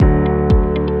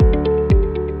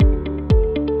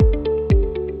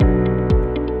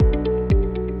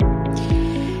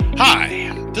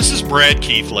Brad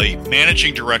Keithley,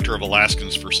 Managing Director of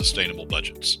Alaskans for Sustainable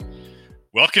Budgets.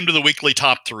 Welcome to the weekly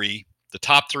Top 3, the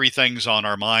top 3 things on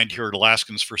our mind here at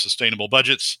Alaskans for Sustainable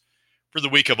Budgets for the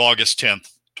week of August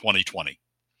 10th, 2020.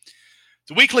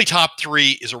 The weekly Top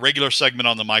 3 is a regular segment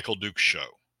on The Michael Dukes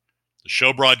Show. The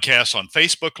show broadcasts on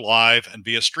Facebook Live and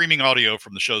via streaming audio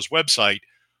from the show's website,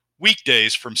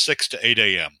 weekdays from 6 to 8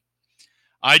 a.m.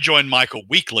 I join Michael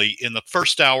weekly in the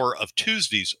first hour of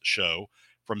Tuesday's show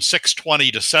from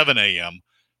 6:20 to 7 a.m.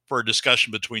 for a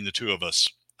discussion between the two of us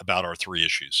about our 3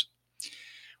 issues.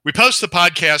 We post the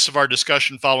podcasts of our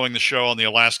discussion following the show on the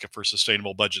Alaska for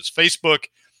Sustainable Budgets Facebook,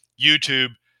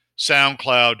 YouTube,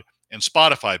 SoundCloud, and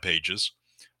Spotify pages,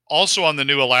 also on the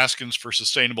new Alaskans for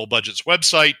Sustainable Budgets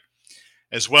website,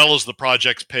 as well as the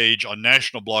project's page on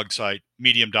national blog site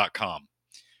medium.com.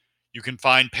 You can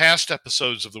find past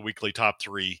episodes of the weekly Top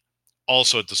 3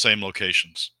 also at the same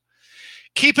locations.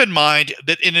 Keep in mind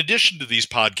that in addition to these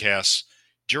podcasts,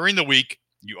 during the week,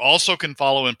 you also can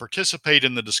follow and participate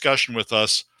in the discussion with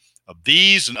us of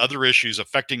these and other issues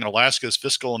affecting Alaska's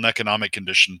fiscal and economic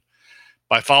condition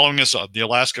by following us on the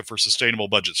Alaska for Sustainable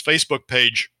Budgets Facebook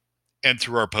page and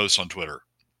through our posts on Twitter.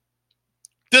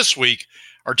 This week,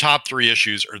 our top 3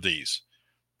 issues are these.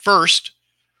 First,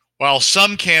 while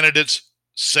some candidates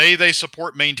say they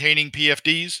support maintaining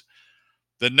PFDs,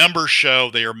 the numbers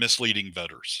show they are misleading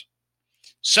voters.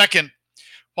 Second,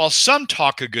 while some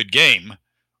talk a good game,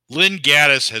 Lynn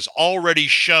Gattis has already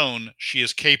shown she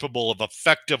is capable of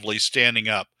effectively standing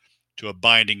up to a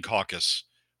binding caucus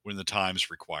when the times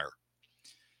require.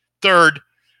 Third,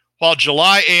 while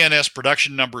July ANS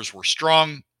production numbers were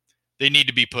strong, they need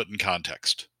to be put in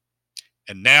context.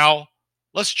 And now,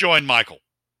 let's join Michael.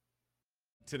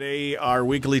 Today, our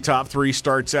weekly top 3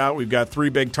 starts out. We've got 3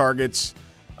 big targets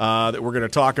that we're going to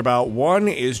talk about. One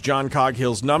is John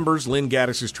Coghill's numbers, Lynn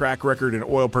Gattis' track record in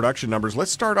oil production numbers.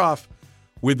 Let's start off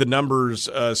with the numbers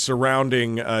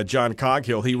surrounding John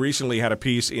Coghill. He recently had a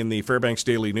piece in the Fairbanks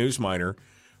Daily News Miner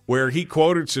where he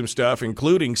quoted some stuff,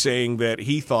 including saying that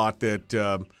he thought that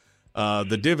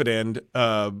the dividend,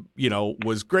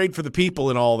 was great for the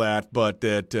people and all that, but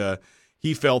that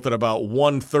he felt that about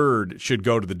 1/3 should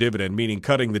go to the dividend, meaning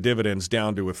cutting the dividends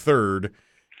down to 1/3.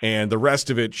 And the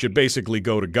rest of it should basically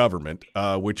go to government,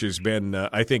 which has been,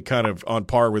 I think, kind of on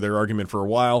par with their argument for a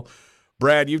while.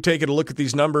 Brad, you've taken a look at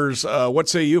these numbers. What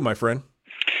say you, my friend?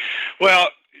 Well,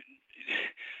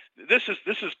 this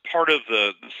is part of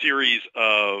the series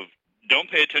of don't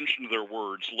pay attention to their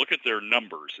words, look at their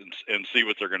numbers and see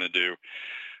what they're going to do.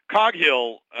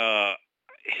 Coghill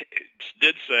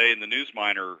did say in the News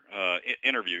Miner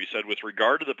interview, he said, with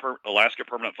regard to the Alaska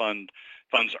Permanent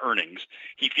Fund's earnings,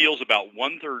 he feels about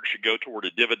 1/3 should go toward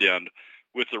a dividend,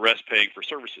 with the rest paying for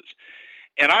services.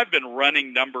 And I've been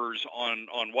running numbers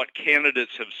on what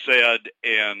candidates have said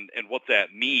and what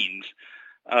that means.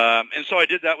 And so I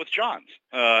did that with John's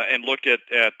and looked at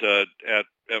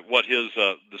what his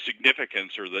the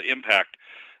significance or the impact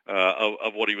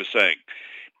of what he was saying.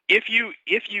 If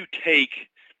you take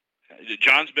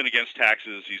John's been against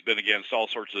taxes. He's been against all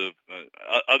sorts of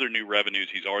other new revenues.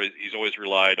 He's always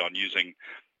relied on using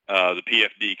the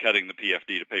PFD, cutting the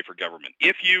PFD to pay for government.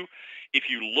 If you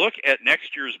look at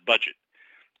next year's budget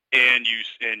and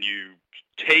you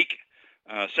take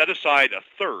set aside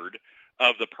 1/3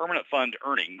 of the permanent fund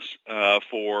earnings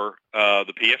for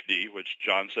the PFD, which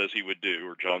John says he would do,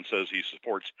 or John says he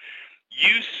supports,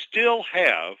 you still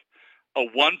have a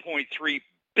 $1.3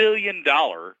 billion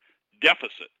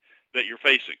deficit that you're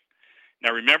facing.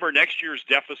 Now, remember, next year's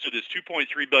deficit is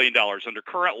 $2.3 billion. Under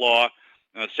current law,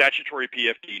 statutory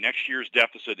PFD, next year's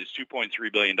deficit is $2.3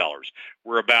 billion.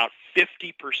 We're about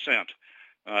 50%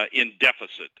 in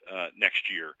deficit next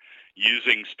year,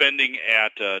 using spending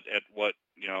at what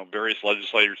various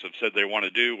legislators have said they want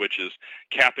to do, which is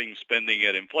capping spending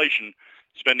at inflation.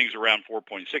 Spending's around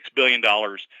 $4.6 billion.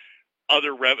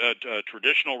 Other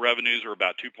traditional revenues are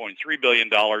about $2.3 billion.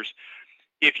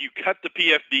 If you cut the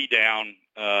PFD down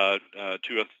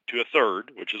to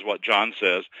 1/3, which is what John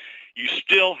says, you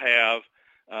still have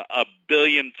 $1.3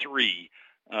 billion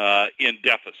in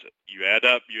deficit. You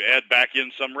add back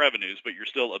in some revenues, but you're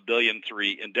still $1.3 billion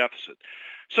in deficit.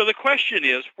 So the question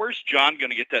is, where's John going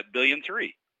to get that $1.3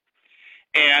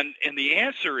 billion? And the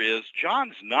answer is,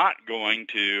 John's not going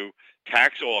to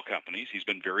tax oil companies. He's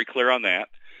been very clear on that.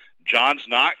 John's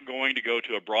not going to go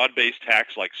to a broad-based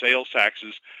tax like sales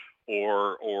taxes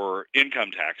or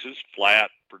income taxes,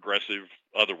 flat, progressive,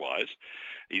 otherwise.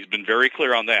 He's been very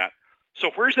clear on that.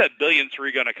 So where's that $1.3 billion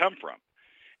going to come from?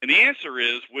 And the answer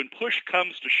is, when push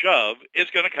comes to shove,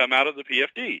 it's going to come out of the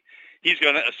PFD. He's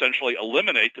going to essentially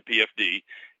eliminate the PFD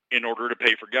in order to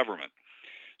pay for government.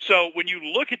 So when you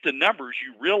look at the numbers,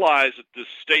 you realize that this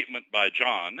statement by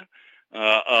John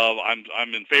of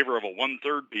I'm in favor of a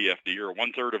 1/3 PFD or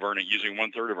 1/3 of earning using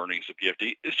 1/3 of earnings of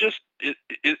PFD is just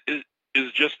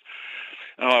is just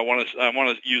I want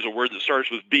to use a word that starts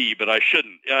with B, but I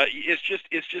shouldn't. It's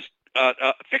just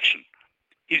fiction.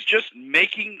 He's just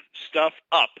making stuff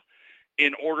up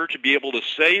in order to be able to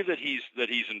say that he's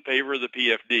in favor of the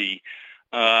PFD,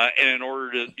 and in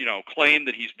order to claim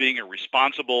that he's being a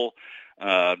responsible,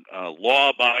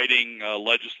 law-abiding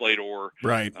legislator,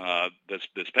 right?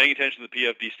 That's paying attention to the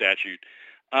PFD statute.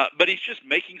 But he's just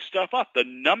making stuff up. The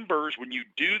numbers, when you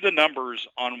do the numbers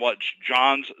on what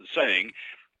John's saying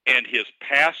and his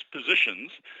past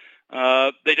positions,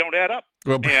 they don't add up.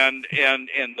 Well, and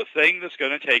the thing that's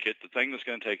going to take it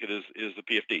is the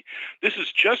PFD. This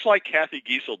is just like Kathy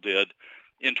Giessel did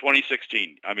in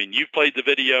 2016. I mean, you've played the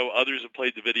video. Others have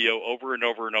played the video over and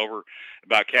over and over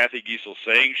about Kathy Giessel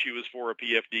saying she was for a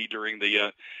PFD during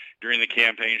the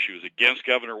campaign. She was against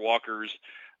Governor Walker's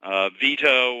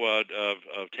veto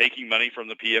of taking money from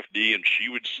the PFD, and she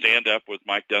would stand up with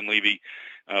Mike Dunleavy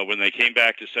when they came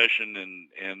back to session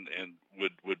and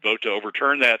would vote to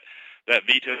overturn that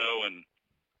veto and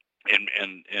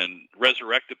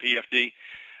resurrect the PFD.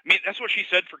 I mean, that's what she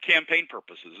said for campaign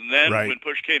purposes. And then when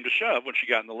push came to shove, when she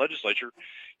got in the legislature,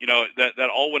 that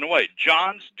all went away.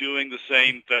 John's doing the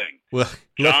same thing. Well,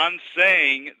 John's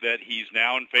saying that he's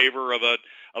now in favor of a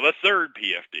third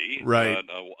PFD, right?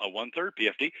 A 1/3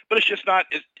 PFD, but it's just not.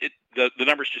 The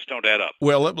numbers just don't add up.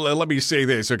 Well, let me say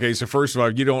this. Okay, so first of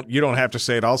all, you don't have to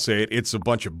say it. I'll say it. It's a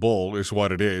bunch of bull, is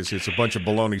what it is. It's a bunch of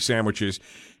bologna sandwiches.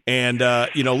 And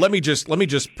let me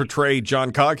just portray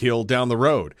John Coghill down the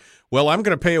road. Well, I'm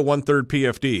going to pay a 1/3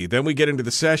 PFD. Then we get into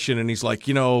the session, and he's like,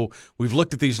 we've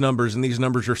looked at these numbers, and these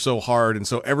numbers are so hard, and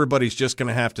so everybody's just going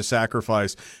to have to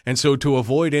sacrifice. And so to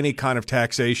avoid any kind of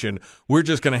taxation, we're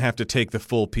just going to have to take the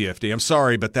full PFD. I'm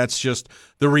sorry, but that's just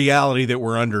the reality that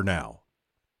we're under now.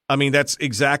 I mean, that's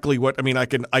exactly what I mean. I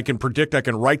can predict. I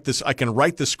can write this. I can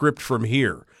write the script from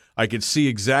here. I could see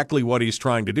exactly what he's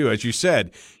trying to do. As you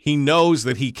said, he knows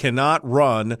that he cannot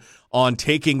run on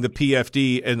taking the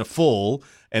PFD in full,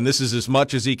 and this is as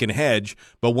much as he can hedge.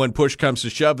 But when push comes to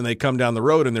shove and they come down the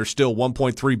road and they're still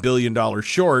 $1.3 billion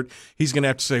short, he's going to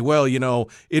have to say, well,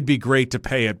 it'd be great to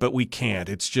pay it, but we can't.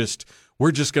 It's just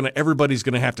everybody's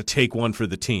going to have to take one for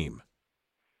the team.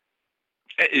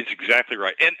 It's exactly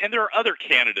right. And there are other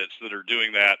candidates that are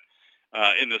doing that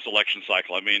in this election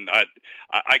cycle. I mean,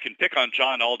 I can pick on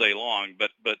John all day long,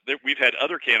 but we've had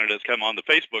other candidates come on the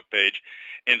Facebook page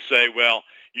and say, well,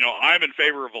 I'm in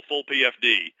favor of a full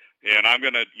PFD, and I'm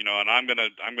going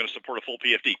to support a full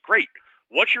PFD. Great.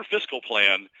 What's your fiscal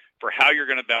plan for how you're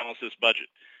going to balance this budget?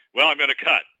 Well, I'm going to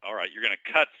cut. All right, you're going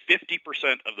to cut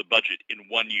 50% of the budget in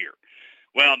 1 year.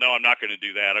 Well, no, I'm not going to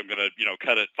do that. I'm going to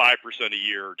cut it 5% a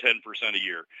year or 10% a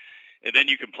year. And then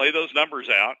you can play those numbers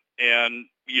out, and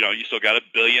you still got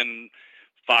 $1.5 billion,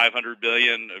 $1.5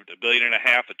 billion, a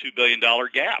 $2 billion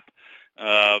gap.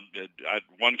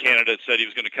 One candidate said he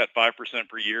was going to cut 5%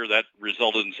 per year. That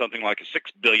resulted in something like a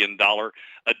 $6 billion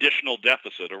additional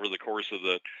deficit over the course of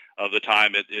the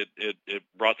time it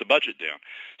brought the budget down.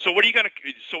 So what are you going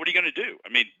to do? I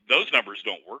mean, those numbers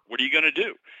don't work. What are you going to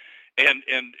do? And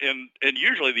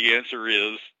usually the answer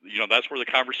is, that's where the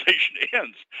conversation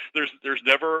ends. There's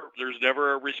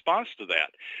never a response to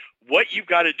that. What you've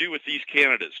got to do with these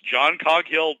candidates, John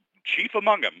Coghill, chief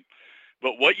among them,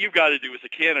 but what you've got to do with the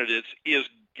candidates is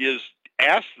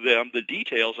ask them the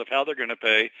details of how they're going to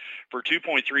pay for a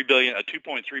 $2.3 billion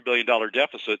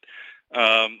deficit,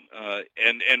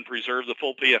 and preserve the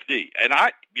full PFD. And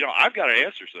I've got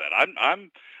answers to that.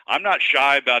 I'm not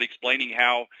shy about explaining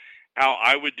how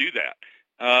I would do that.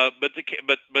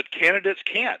 But candidates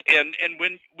can't. And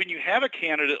when you have a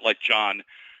candidate like John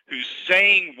who's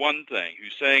saying one thing,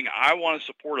 who's saying I want to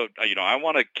support I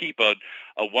want to keep a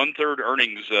 1/3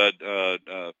 earnings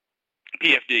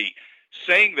PFD,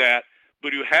 saying that,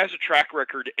 but who has a track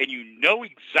record and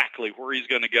exactly where he's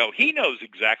going to go. He knows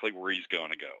exactly where he's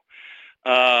going to go.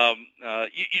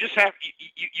 You just have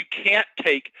you can't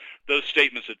take those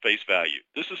statements at face value.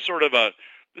 This is sort of the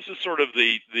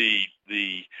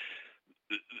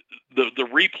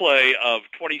replay of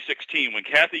 2016 when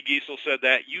Kathy Giessel said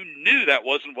that. You knew that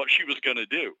wasn't what she was going to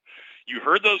do. You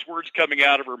heard those words coming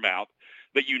out of her mouth,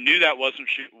 but you knew that wasn't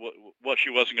what she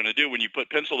wasn't going to do when you put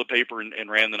pencil to paper and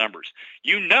ran the numbers.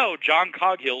 John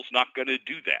Coghill's not going to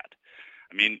do that.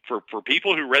 I mean, for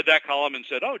people who read that column and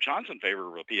said, "Oh, John's in favor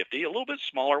of a PFD, a little bit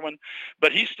smaller one,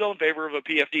 but he's still in favor of a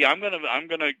PFD. I'm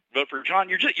going to vote for John."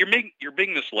 You're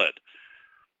being misled.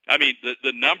 I mean,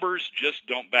 the numbers just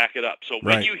don't back it up. So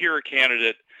when you hear a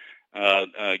candidate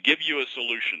give you a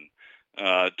solution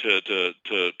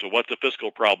to what the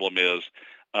fiscal problem is.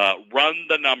 Run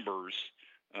the numbers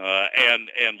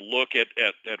and look at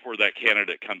where that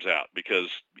candidate comes out, because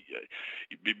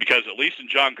at least in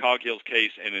John Coghill's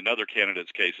case and in other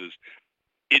candidates' cases,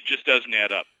 it just doesn't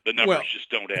add up. The numbers just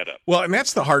don't add up. Well, and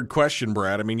that's the hard question,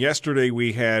 Brad. I mean, yesterday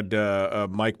we had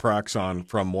Mike Prox on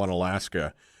from One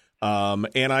Alaska,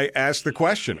 and I asked the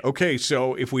question, okay,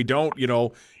 so if we don't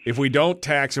utilize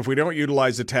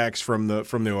the tax from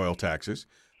the oil taxes,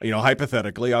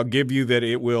 hypothetically, I'll give you that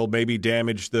it will maybe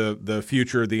damage the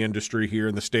future of the industry here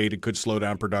in the state. It could slow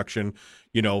down production,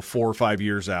 4 or 5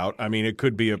 years out. I mean, it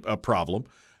could be a problem.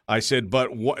 I said,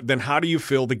 but then how do you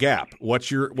fill the gap? What's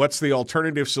the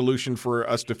alternative solution for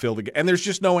us to fill the gap? And there's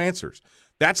just no answers.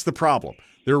 That's the problem.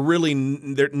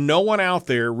 No one out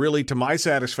there really, to my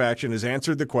satisfaction, has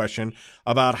answered the question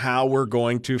about how we're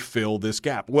going to fill this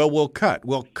gap. Well, we'll cut.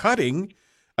 Well, cutting,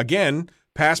 again,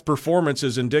 past performance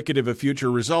is indicative of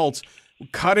future results.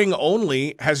 Cutting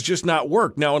only has just not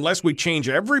worked. Now, unless we change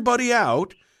everybody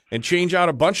out and change out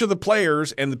a bunch of the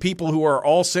players, and the people who are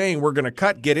all saying we're going to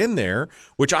cut get in there,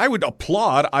 which I would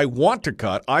applaud. I want to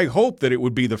cut. I hope that it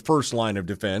would be the first line of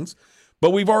defense. But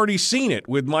we've already seen it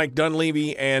with Mike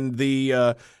Dunleavy and the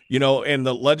and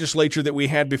the legislature that we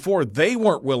had before. They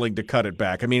weren't willing to cut it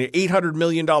back. I mean, an $800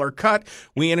 million cut,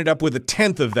 we ended up with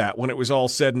 1/10 of that when it was all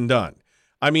said and done.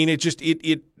 I mean,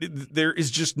 there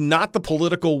is just not the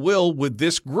political will with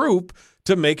this group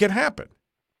to make it happen.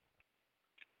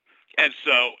 And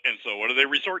so what do they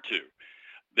resort to?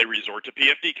 They resort to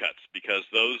PFD cuts, because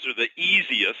those are the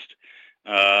easiest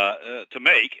to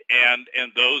make,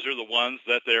 and those are the ones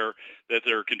that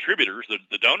their contributors,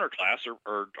 the donor class,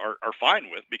 are fine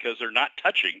with, because they're not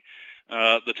touching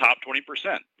the top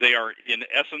 20%. They are, in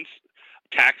essence,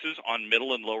 taxes on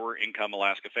middle and lower income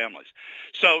Alaska families.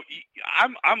 So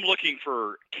I'm looking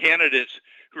for candidates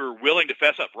who are willing to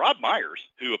fess up. Rob Myers,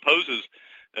 who opposes,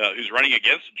 who's running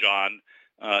against John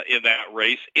in that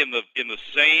race, in the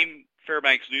same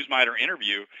Fairbanks Newsmiter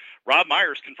interview, Rob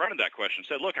Myers confronted that question.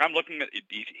 Said, "Look,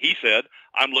 he said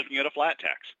I'm looking at a flat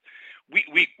tax."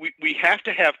 We have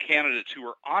to have candidates who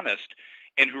are honest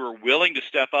and who are willing to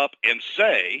step up and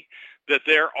say that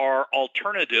there are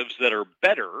alternatives that are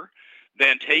better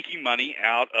than taking money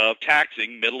out of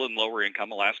taxing middle and lower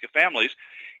income Alaska families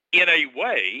in a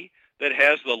way that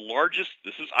has the largest,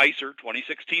 this is ICER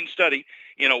 2016 study,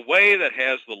 in a way that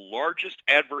has the largest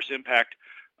adverse impact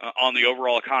on the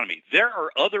overall economy. There are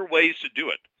other ways to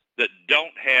do it that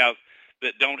don't have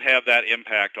that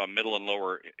impact on middle and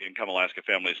lower income Alaska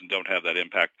families, and don't have that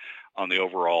impact on the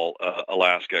overall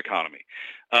Alaska economy.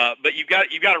 But you've got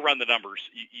to run the numbers.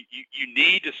 You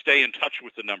need to stay in touch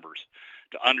with the numbers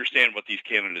to understand what these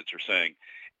candidates are saying.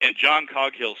 And John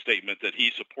Coghill's statement that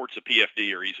he supports a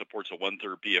PFD, or he supports a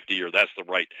 1/3 PFD, or that's the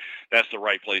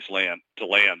right place to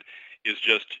land, is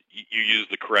just, you use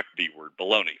the correct B word,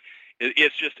 baloney.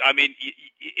 It's just, I mean,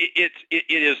 it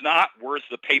is not worth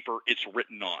the paper it's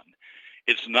written on.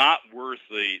 It's not worth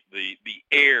the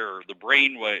air, the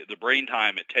brain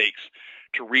time it takes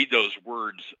to read those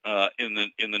words in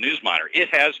the Newsmiter. It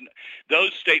has,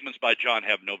 those statements by John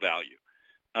have no value.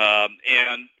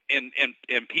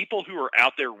 And people who are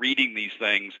out there reading these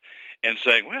things and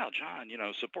saying, well, John,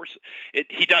 supports it.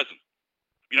 He doesn't.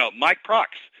 Mike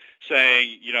Prox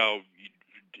saying,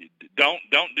 don't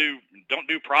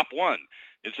do Prop 1.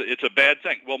 It's a bad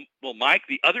thing. Well, Mike,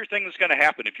 the other thing that's going to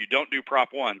happen if you don't do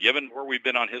Prop 1, given where we've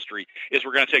been on history, is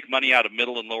we're going to take money out of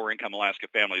middle and lower income Alaska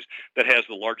families that has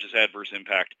the largest adverse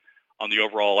impact on the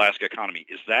overall Alaska economy.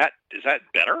 Is that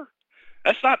better?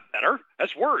 That's not better.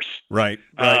 That's worse. Right.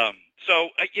 So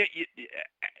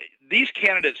these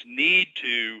candidates need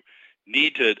to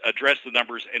address the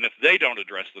numbers, and if they don't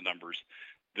address the numbers,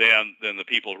 then the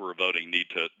people who are voting need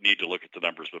to look at the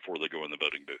numbers before they go in the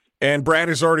voting booth. And Brad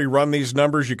has already run these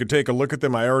numbers. You can take a look at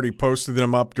them. I already posted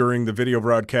them up during the video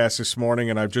broadcast this morning,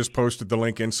 and I've just posted the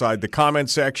link inside the comment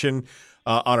section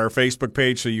on our Facebook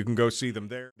page, so you can go see them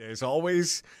there. As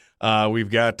always, we've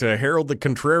got Harold the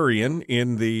Contrarian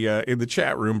in the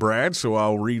chat room, Brad. So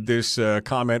I'll read this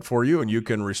comment for you, and you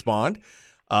can respond.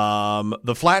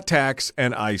 The flat tax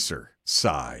and ICER,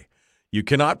 sigh. You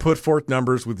cannot put forth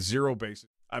numbers with zero basis.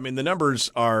 I mean, the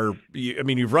numbers are,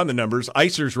 you've run the numbers.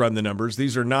 ICER's run the numbers.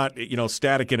 These are not,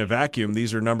 static in a vacuum.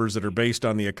 These are numbers that are based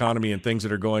on the economy and things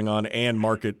that are going on and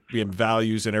market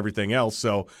values and everything else.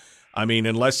 So,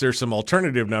 unless there's some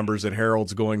alternative numbers that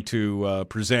Harold's going to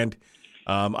present,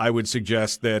 I would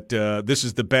suggest that this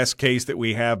is the best case that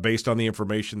we have based on the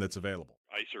information that's available.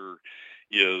 ICER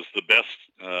is the best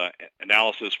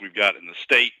analysis we've got in the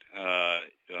state.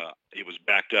 It was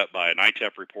backed up by an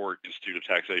ITEP report, Institute of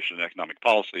Taxation and Economic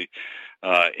Policy,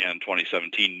 in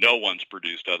 2017. No one's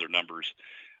produced other numbers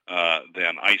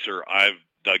than ICER. I've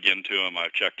dug into them.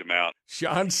 I've checked them out.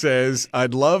 Sean says,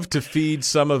 I'd love to feed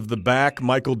some of the back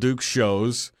Michael Dukes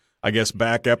shows, I guess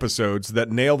back episodes,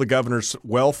 that nail the governor's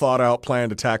well-thought-out plan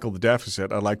to tackle the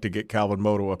deficit. I'd like to get Calvin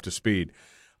Moto up to speed.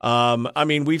 I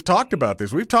mean, we've talked about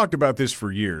this. We've talked about this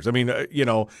for years. I mean,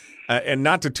 and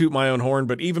not to toot my own horn,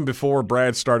 but even before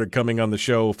Brad started coming on the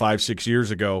show 5-6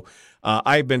 years ago,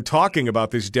 I've been talking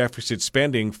about this deficit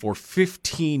spending for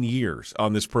 15 years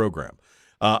on this program.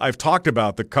 I've talked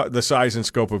about the size and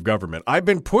scope of government. I've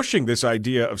been pushing this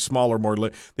idea of smaller,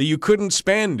 that you couldn't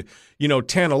spend, $10,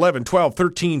 $11, $12,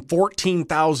 $13,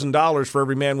 $14,000 for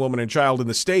every man, woman, and child in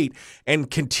the state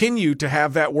and continue to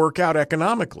have that work out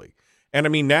economically. And I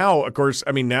mean, now, of course,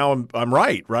 now I'm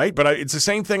right? But it's the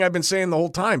same thing I've been saying the whole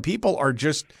time. People are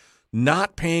just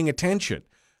not paying attention.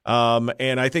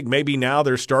 And I think maybe now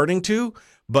they're starting to,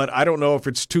 but I don't know if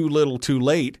it's too little, too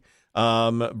late.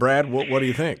 Brad, what do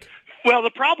you think? Well,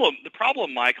 the problem,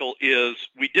 Michael, is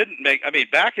we didn't make. I mean,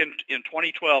 back in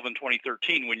 2012 and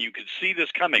 2013, when you could see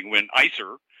this coming, when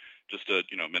ICER, just to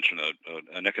mention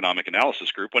an economic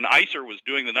analysis group, when ICER was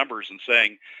doing the numbers and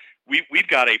saying we've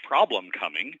got a problem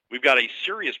coming, we've got a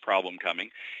serious problem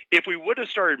coming. If we would have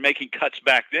started making cuts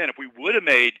back then, if we would have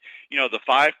made the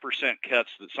 5% cuts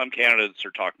that some candidates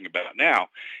are talking about now,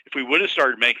 if we would have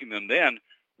started making them then,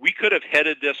 we could have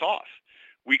headed this off.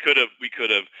 We could have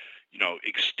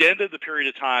extended the period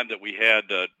of time that we had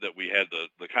the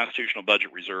constitutional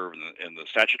budget reserve and the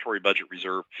statutory budget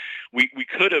reserve. We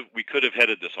could have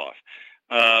headed this off,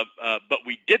 but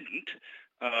we didn't,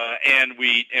 and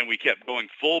we kept going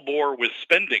full bore with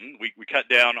spending. We cut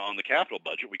down on the capital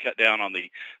budget. We cut down on the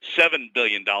 $7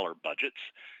 billion budgets.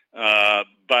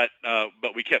 But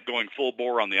we kept going full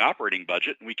bore on the operating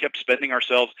budget, and we kept spending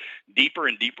ourselves deeper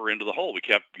and deeper into the hole. We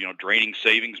kept, draining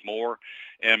savings more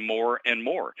and more and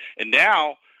more. And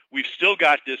now we've still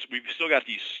got this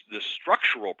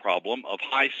structural problem of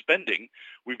high spending.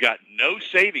 We've got no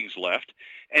savings left,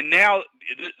 and now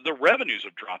the revenues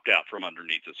have dropped out from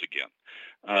underneath us again.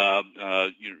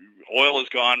 Oil has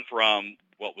gone from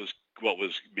what was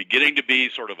beginning to be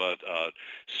sort of a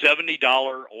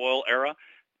 $70 oil era.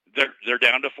 They're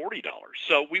down to $40.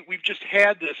 So we've just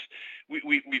had this.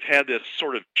 We've had this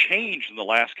sort of change in the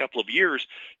last couple of years.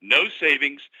 No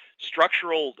savings,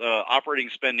 structural operating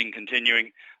spending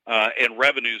continuing, and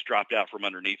revenues dropped out from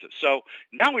underneath it. So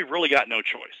now we've really got no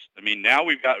choice. I mean, now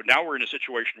we're in a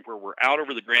situation where we're out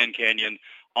over the Grand Canyon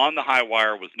on the high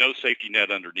wire with no safety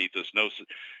net underneath us, no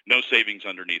savings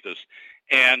underneath us,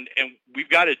 and we've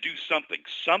got to do something.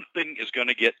 Something is going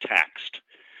to get taxed.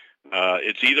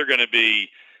 It's either going to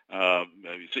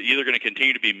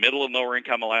continue to be middle and lower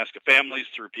income Alaska families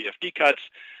through PFD cuts,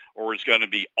 or it's going to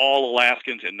be all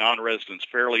Alaskans and non-residents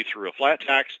fairly through a flat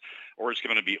tax, or it's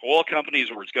going to be oil companies,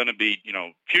 or it's going to be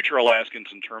future Alaskans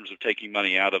in terms of taking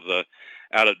money out of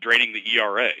draining the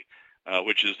ERA,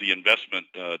 which is the investment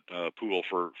pool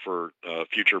for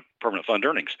future permanent fund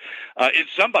earnings.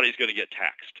 Somebody's going to get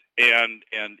taxed, and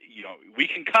we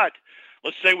can cut.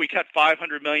 Let's say we cut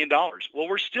 $500 million. Well,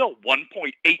 we're still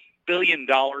 $1.8 billion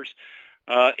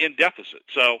in deficit.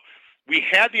 So we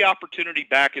had the opportunity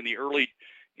back in the early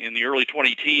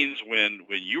 2010s when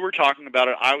you were talking about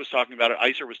it, I was talking about it,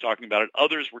 ICER was talking about it,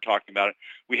 others were talking about it.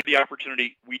 We had the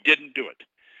opportunity. We didn't do it.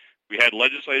 We had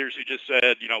legislators who just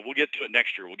said, we'll get to it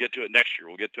next year. We'll get to it next year.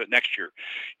 We'll get to it next year.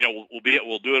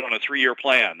 We'll do it on a 3-year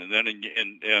plan, and then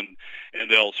and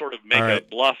they'll sort of make a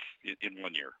bluff in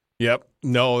 1 year. Yep.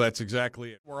 No, that's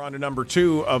exactly it. We're on to number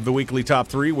 2 of the weekly top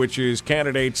 3, which is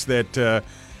candidates that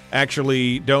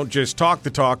actually don't just talk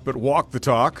the talk, but walk the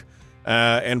talk.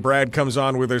 And Brad comes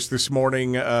on with us this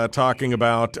morning talking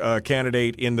about a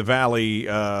candidate in the Valley,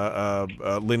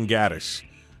 Lynn Gattis.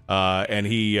 And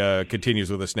he continues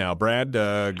with us now. Brad,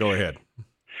 go ahead.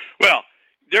 Well,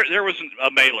 there was a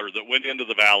mailer that went into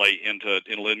the Valley in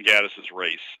Lynn Gattis's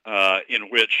race, in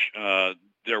which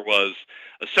there was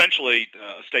essentially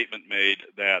a statement made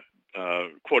that,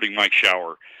 quoting Mike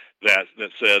Shower, that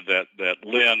said that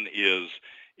Lynn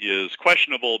is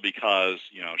questionable because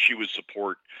she would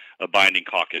support a binding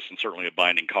caucus, and certainly a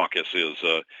binding caucus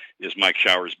is Mike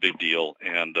Shower's big deal,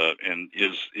 and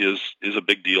is a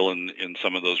big deal in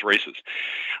some of those races.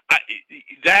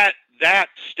 That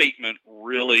statement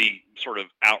really sort of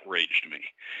outraged me,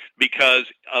 because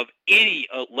of any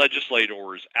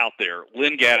legislators out there,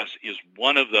 Lynn Gattis is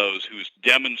one of those who's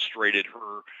demonstrated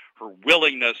her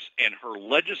willingness and her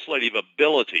legislative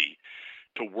ability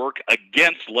to work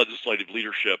against legislative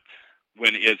leadership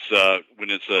when it's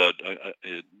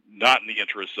not in the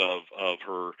interests of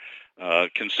her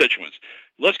constituents.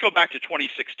 Let's go back to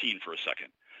 2016 for a second.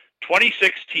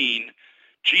 2016,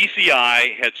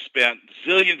 GCI had spent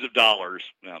zillions of dollars,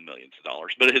 well, millions of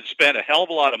dollars, but it had spent a hell of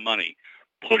a lot of money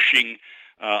pushing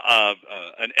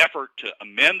an effort to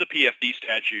amend the PFD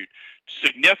statute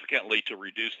significantly to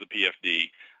reduce the PFD,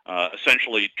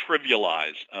 essentially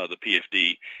trivialize the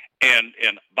PFD, and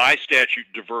by statute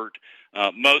divert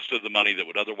most of the money that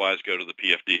would otherwise go to the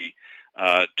PFD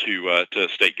to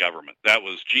state government. That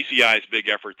was GCI's big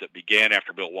effort that began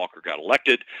after Bill Walker got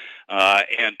elected,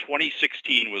 and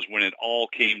 2016 was when it all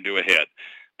came to a head.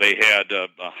 They had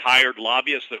hired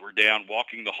lobbyists that were down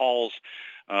walking the halls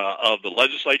of the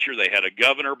legislature. They had a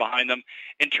governor behind them,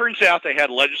 and turns out they had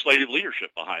legislative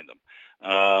leadership behind them.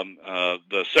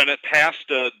 The Senate passed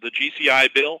the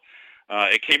GCI bill.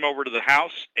 It came over to the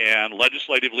House, and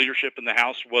legislative leadership in the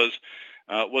House was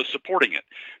supporting it.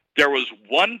 There was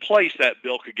one place that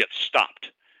bill could get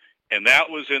stopped, and that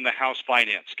was in the House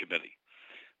Finance Committee.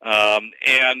 And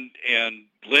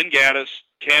Lynn Gattis,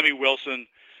 Tammy Wilson,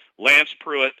 Lance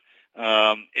Pruitt,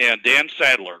 and Dan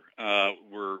Sadler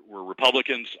were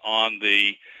Republicans on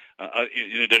the.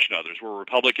 In addition to others, were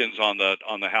Republicans on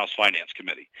the House Finance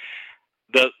Committee.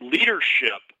 The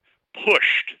leadership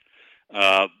pushed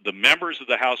the members of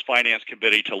the House Finance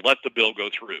Committee to let the bill go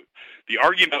through. The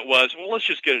argument was, well, let's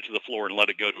just get it to the floor and let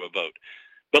it go to a vote.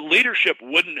 But leadership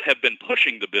wouldn't have been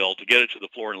pushing the bill to get it to the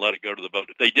floor and let it go to the vote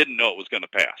if they didn't know it was going to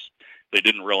pass. They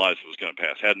didn't realize it was going to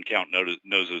pass, hadn't counted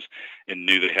noses, and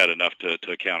knew they had enough to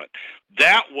count it.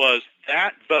 That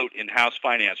vote in House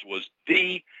Finance was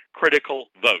the critical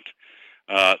vote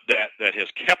that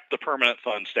has kept the permanent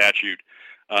fund statute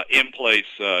in place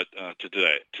to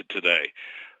today.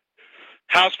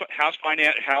 House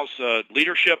Finance, House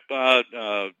leadership,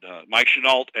 Mike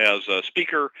Chenault as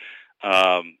Speaker.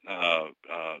 The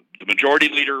majority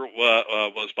leader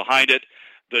was behind it.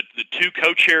 The two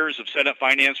co-chairs of Senate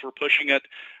Finance were pushing it.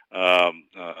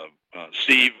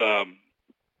 Steve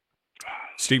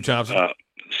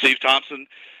Thompson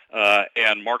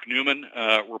and Mark Newman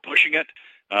were pushing it.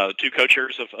 The two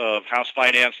co-chairs of House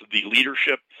Finance, the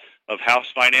leadership of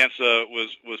House Finance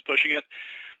was pushing it.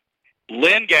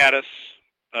 Lynn Gattis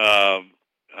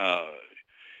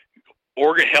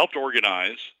helped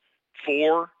organize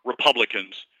 4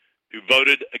 Republicans who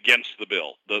voted against the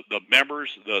bill. The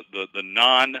members, the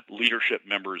non-leadership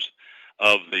members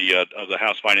of the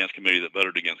House Finance Committee that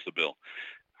voted against the bill.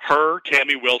 Her,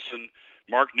 Tammy Wilson,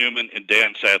 Mark Newman, and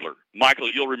Dan Sadler.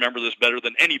 Michael, you'll remember this better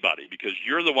than anybody because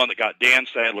you're the one that got Dan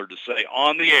Sadler to say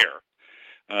on the air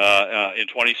in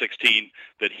 2016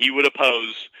 that he would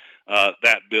oppose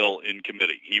that bill in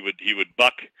committee. He would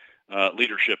buck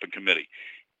leadership in committee.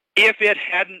 If it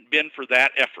hadn't been for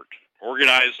that effort,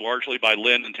 organized largely by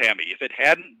Lynn and Tammy, if it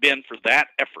hadn't been for that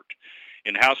effort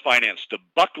in House Finance to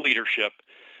buck leadership,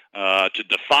 to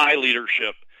defy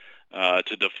leadership,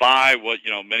 to defy what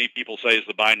many people say is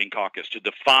the binding caucus, to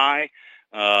defy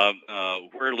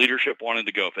where leadership wanted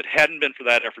to go. If it hadn't been for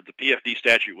that effort, the PFD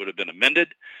statute would have been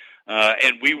amended,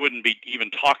 and we wouldn't be even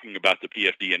talking about the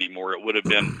PFD anymore. It would have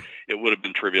been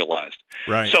trivialized.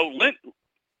 Right. So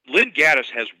Lynn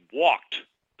Gattis has walked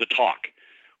the talk.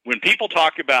 When people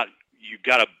talk about you've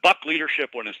got to buck leadership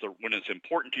when it's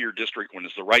important to your district, when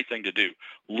it's the right thing to do,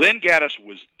 Lynn Gattis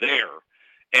was there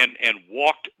and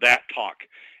walked that talk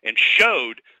and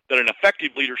showed that an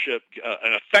effective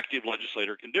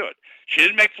legislator can do it. She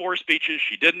didn't make floor speeches.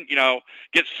 She didn't,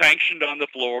 get sanctioned on the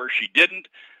floor. She didn't,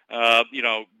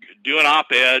 do an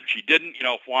op-ed. She didn't,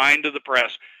 whine to the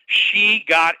press. She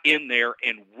got in there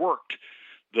and worked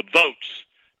the votes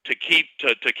to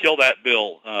kill that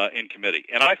bill in committee.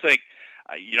 And I think,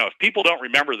 if people don't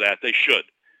remember that, they should.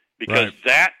 Because right.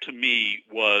 That, to me,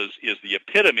 is the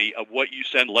epitome of what you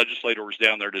send legislators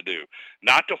down there to do.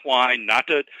 Not to whine, not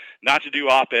to do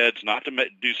op-eds, not to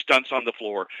do stunts on the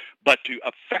floor, but to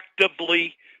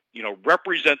effectively,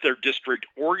 represent their district,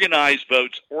 organize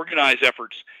votes, organize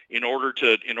efforts in order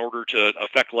to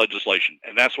affect legislation.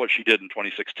 And that's what she did in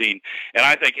 2016. And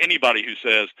I think anybody who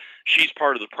says she's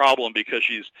part of the problem because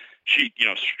she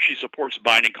supports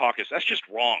binding caucus, that's just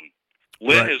wrong.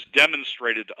 Lynn has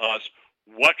demonstrated to us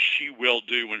what she will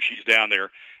do when she's down there,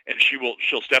 and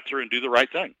she'll step through and do the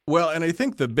right thing. Well, and I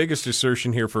think the biggest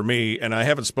assertion here for me, and I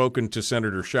haven't spoken to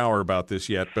Senator Schauer about this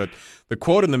yet, but the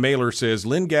quote in the mailer says,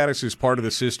 Lynn Gattis is part of the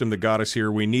system that got us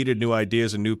here. We needed new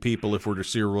ideas and new people if we're to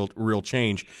see real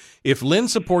change. If Lynn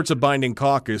supports a binding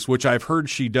caucus, which I've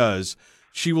heard she does,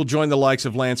 she will join the likes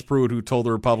of Lance Pruitt, who told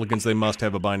the Republicans they must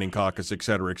have a binding caucus, et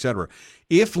cetera, et cetera.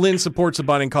 If Lynn supports a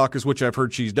binding caucus, which I've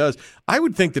heard she does, I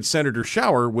would think that Senator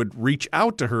Schauer would reach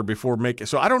out to her before making.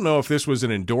 So I don't know if this was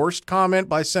an endorsed comment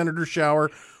by Senator Schauer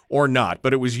or not,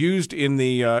 but it was used in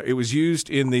the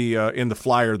in the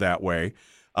flyer that way.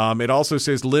 It also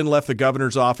says Lynn left the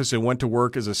governor's office and went to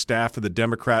work as a staff of the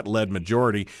Democrat-led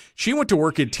majority. She went to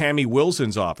work at Tammy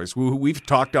Wilson's office, who we've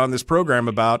talked on this program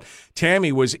about.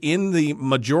 Tammy was in the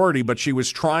majority, but she was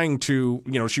trying to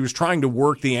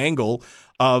work the angle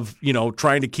of,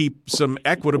 trying to keep some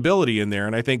equitability in there.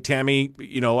 And I think Tammy,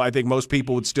 I think most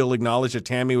people would still acknowledge that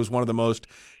Tammy was one of the most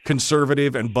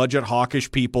conservative and budget hawkish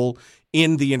people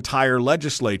in the entire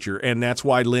legislature, and that's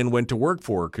why Lynn went to work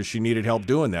for her, because she needed help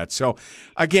doing that. So,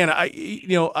 again,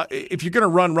 if you're going to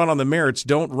run on the merits,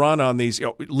 don't run on these.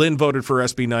 Lynn voted for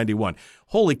SB 91.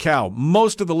 Holy cow!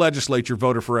 Most of the legislature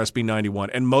voted for SB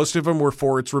 91, and most of them were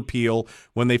for its repeal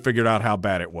when they figured out how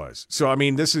bad it was. So, I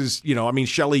mean, this is,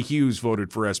 Shelley Hughes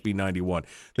voted for SB 91.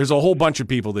 There's a whole bunch of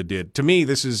people that did. To me,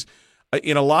 this is.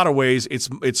 In a lot of ways, it's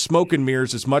smoke and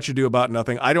mirrors. It's much ado about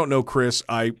nothing. I don't know Chris.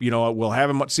 We'll have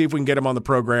him, see if we can get him on the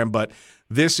program. But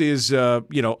this is,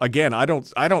 again, I don't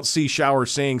see Schauer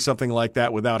saying something like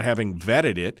that without having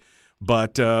vetted it.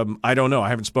 But I don't know. I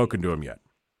haven't spoken to him yet.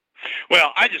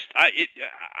 Well, I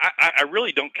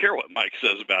really don't care what Mike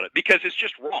says about it, because it's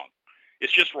just wrong.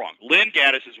 It's just wrong. Lynn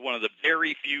Gattis is one of the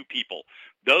very few people,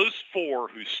 those four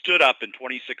who stood up in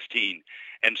 2016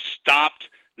 and stopped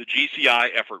the GCI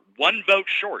effort, one vote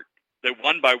short. They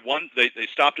won by one. They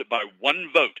stopped it by one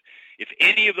vote. If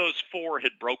any of those four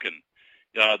had broken,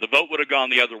 the vote would have gone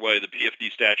the other way. The PFD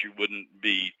statute wouldn't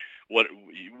be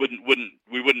we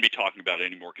wouldn't be talking about it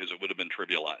anymore, because it would have been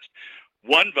trivialized.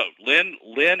 One vote. Lynn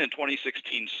in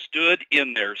 2016 stood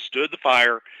in there, stood the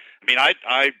fire. I mean,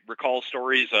 I recall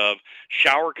stories of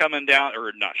Chanel coming down to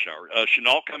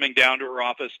her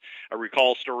office. I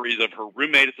recall stories of her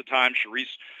roommate at the time,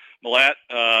 Charisse Millett,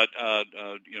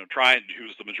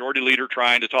 who's the majority leader,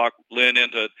 trying to talk Lynn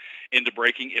into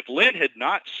breaking. If Lynn had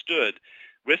not stood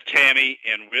with Tammy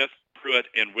and with Pruitt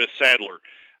and with Sadler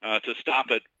to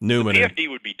stop it, Newman, the PFD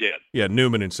would be dead. Yeah,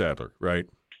 Newman and Sadler, right?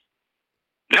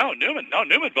 No, Newman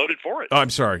voted for it. Oh,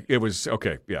 I'm sorry. It was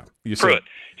okay. Yeah, you said Pruitt.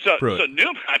 So Pruitt.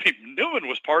 Newman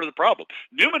was part of the problem.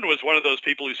 Newman was one of those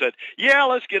people who said, "Yeah,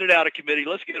 let's get it out of committee.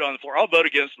 Let's get it on the floor. I'll vote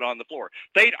against it on the floor."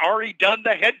 They'd already done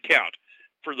the head count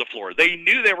for the floor. They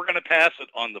knew they were going to pass it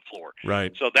on the floor.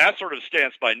 Right. So that sort of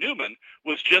stance by Newman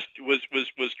was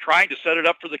trying to set it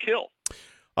up for the kill.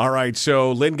 All right.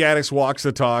 So Lynn Gattis walks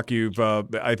the talk.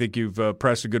 I think you've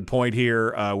pressed a good point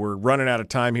here. We're running out of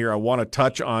time here. I want to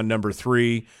touch on number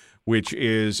 3, which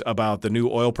is about the new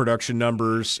oil production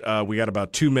numbers. We got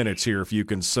about 2 minutes here. If you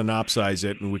can synopsize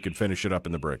it, and we can finish it up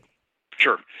in the break.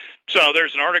 Sure. So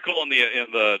there's an article in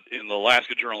the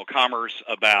Alaska Journal of Commerce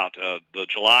about the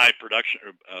July production,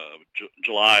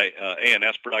 July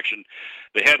ANS production.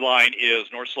 The headline is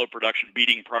North Slope production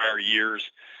beating prior years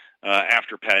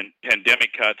after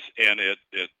pandemic cuts, and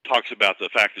it talks about the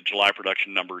fact that July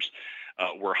production numbers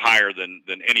were higher than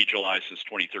any July since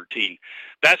 2013.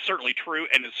 That's certainly true,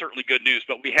 and it's certainly good news,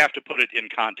 but we have to put it in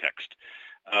context.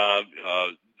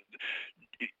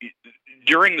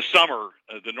 During the summer,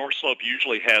 the North Slope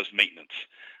usually has maintenance,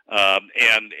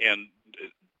 and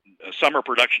summer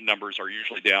production numbers are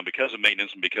usually down because of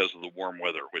maintenance and because of the warm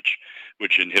weather,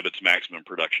 which inhibits maximum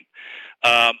production.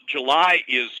 July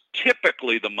is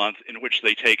typically the month in which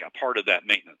they take a part of that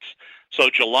maintenance.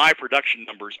 So July production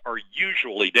numbers are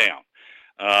usually down.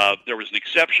 There was an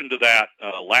exception to that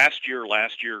last year,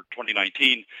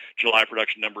 2019, July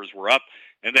production numbers were up,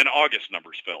 and then August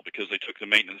numbers fell because they took the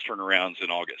maintenance turnarounds in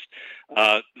August.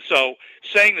 So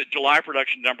saying that July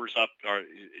production numbers are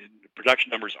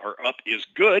up is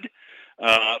good,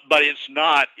 but it's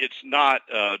not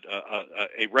a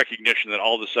recognition that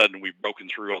all of a sudden we've broken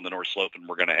through on the North Slope and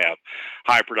we're going to have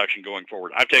high production going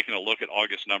forward. I've taken a look at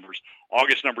August numbers.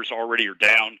 August numbers already are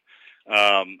down.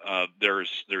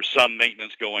 There's some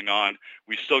maintenance going on.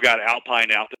 We still got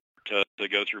Alpine out there to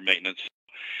go through maintenance.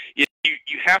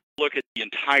 You have to look at the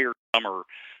entire summer.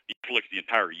 You have to look at the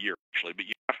entire year, actually, but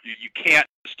you can't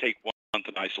just take 1 month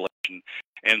in isolation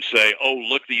and say, "Oh,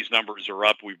 look, these numbers are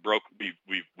up. We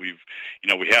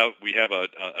have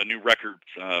a new record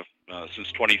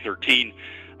since 2013,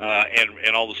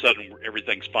 and all of a sudden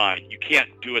everything's fine." You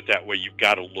can't do it that way. You've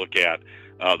got to look at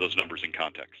those numbers in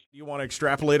context. Do you want to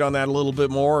extrapolate on that a little bit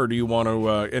more, or do you want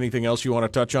to anything else you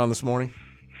want to touch on this morning?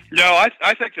 No,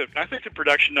 I think the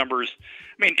production numbers.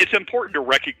 I mean, it's important to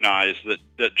recognize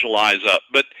that July's up,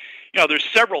 but there's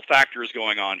several factors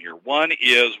going on here. One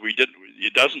is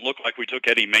it doesn't look like we took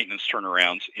any maintenance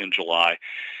turnarounds in July.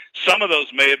 Some of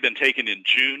those may have been taken in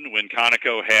June when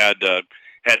Conoco had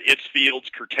its fields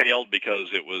curtailed because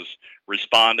it was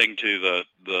responding to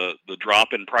the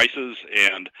drop in prices,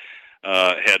 and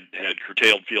had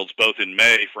curtailed fields both in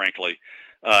May, frankly,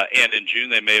 and in June.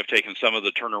 They may have taken some of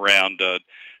the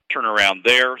turnaround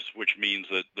there, which means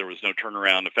that there was no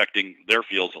turnaround affecting their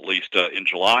fields, at least in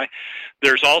July.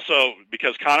 There's also,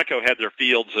 because Conoco had their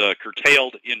fields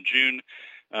curtailed in June,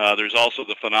 there's also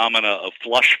the phenomena of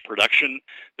flush production.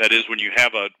 That is, when you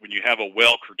have a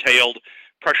well curtailed,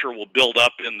 pressure will build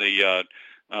up in the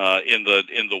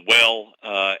well,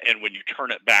 and when you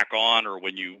turn it back on, or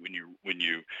when you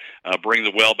bring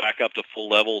the well back up to full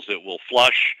levels, it will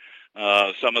flush.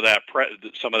 Some of that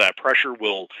pressure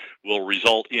will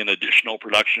result in additional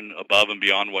production above and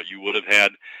beyond what you would have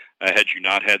had you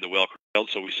not had the well curtailed.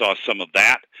 So we saw some of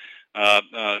that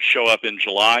show up in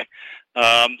July.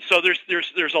 So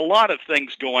there's a lot of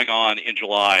things going on in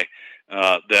July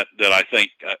that I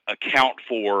think account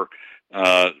for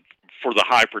the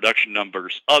high production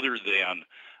numbers. Other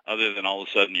than all of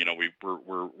a sudden,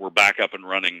 we're back up and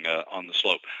running on the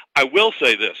slope. I will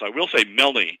say this. I will say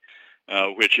Milne,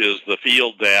 which is the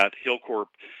field that Hillcorp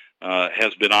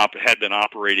had been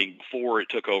operating before it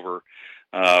took over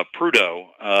Prudhoe,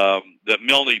 that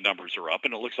Milne numbers are up,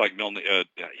 and it looks like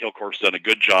Hillcorp's done a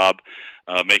good job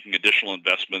making additional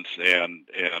investments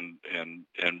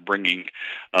and bringing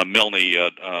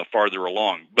Milne farther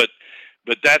along.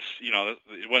 But that's,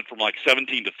 it went from like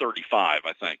 17 to 35,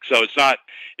 I think. So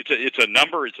it's a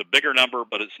number, it's a bigger number,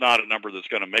 but it's not a number that's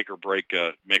going to make or break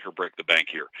the bank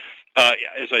here.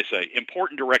 As I say,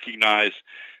 important to recognize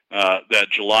that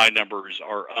July numbers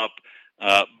are up,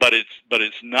 but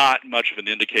it's not much of an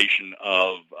indication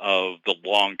of the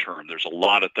long term. There's a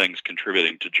lot of things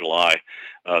contributing to July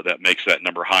that makes that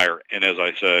number higher. And as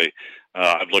I say,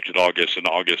 I've looked at August, and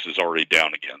August is already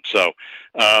down again. So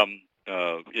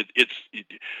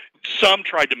some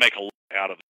tried to make a lot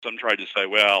out of it. Some tried to say,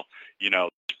 well,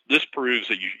 this proves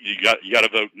that you got to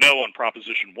vote no on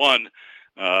Proposition 1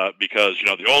 because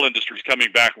the oil industry is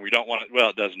coming back and we don't want it.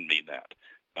 Well, it doesn't mean that.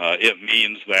 It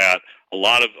means that a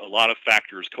lot of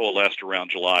factors coalesced around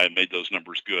July and made those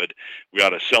numbers good. We ought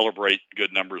to celebrate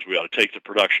good numbers. We ought to take the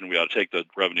production. We ought to take the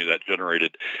revenue that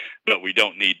generated, but we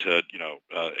don't need to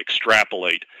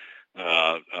extrapolate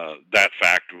that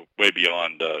fact way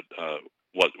beyond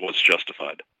what's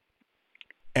justified.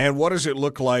 And what does it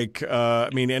look like?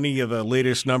 Any of the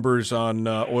latest numbers on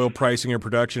oil pricing and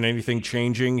production, anything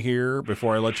changing here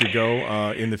before I let you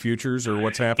go in the futures, or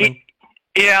what's happening?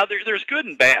 Yeah, there's good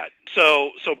and bad.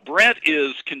 So Brent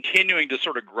is continuing to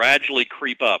sort of gradually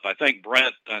creep up. I think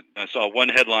Brent, I saw one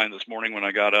headline this morning when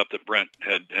I got up that Brent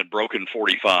had broken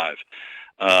 45.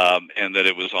 And that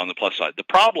it was on the plus side. The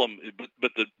problem,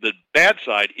 but the bad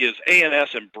side is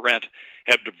ANS and Brent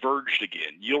have diverged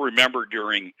again. You'll remember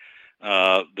during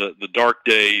the dark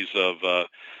days of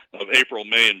April,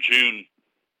 May, and June,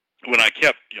 when I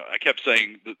kept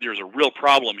saying that there's a real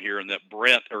problem here, and that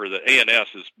Brent, or the ANS,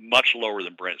 is much lower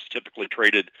than Brent. It's typically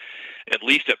traded at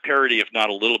least at parity, if not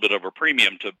a little bit of a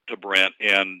premium to Brent,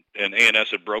 and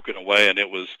ANS had broken away, and it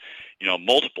was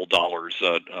multiple dollars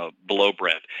below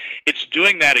Brent. It's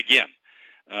doing that again.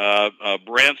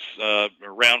 Brent's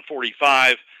around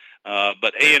 45,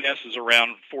 but ANS is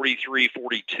around 43,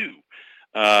 42.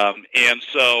 And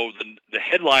so the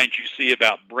headlines you see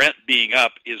about Brent being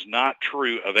up is not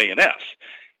true of ANS.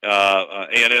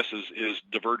 ANS is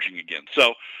diverging again.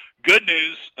 So good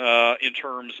news in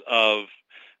terms of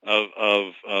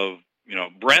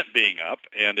Brent being up,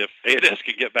 and if ANS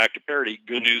can get back to parity,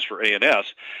 good news for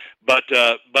ANS. But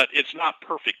it's not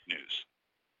perfect news.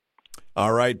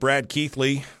 All right, Brad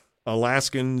Keithley,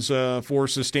 Alaskans for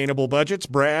Sustainable Budgets.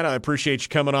 Brad, I appreciate you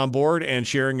coming on board and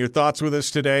sharing your thoughts with us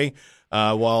today.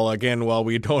 While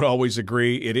we don't always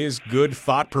agree, it is good,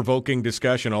 thought-provoking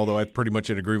discussion, although I'm pretty much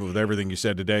in agreement with everything you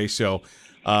said today. So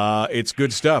it's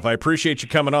good stuff. I appreciate you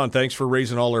coming on. Thanks for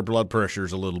raising all our blood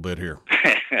pressures a little bit here.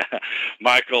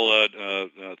 Michael,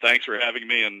 thanks for having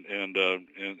me, and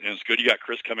it's good you got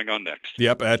Chris coming on next.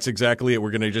 Yep, that's exactly it.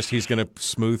 He's gonna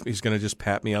just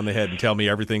pat me on the head and tell me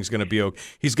everything's gonna be okay.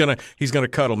 He's gonna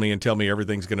cuddle me and tell me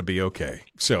everything's gonna be okay.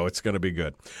 So it's gonna be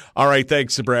good. All right,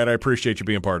 thanks, Brad. I appreciate you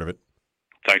being part of it.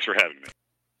 Thanks for having me.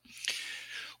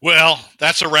 Well,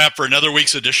 that's a wrap for another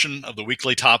week's edition of the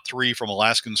Weekly Top 3 from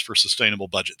Alaskans for Sustainable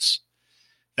Budgets.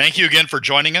 Thank you again for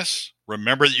joining us.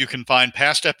 Remember that you can find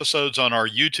past episodes on our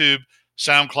YouTube,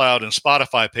 SoundCloud, and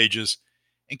Spotify pages,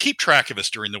 and keep track of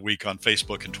us during the week on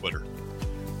Facebook and Twitter.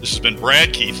 This has been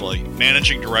Brad Keithley,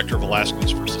 Managing Director of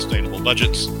Alaskans for Sustainable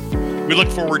Budgets. We look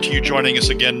forward to you joining us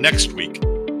again next week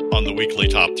on the Weekly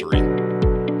Top 3.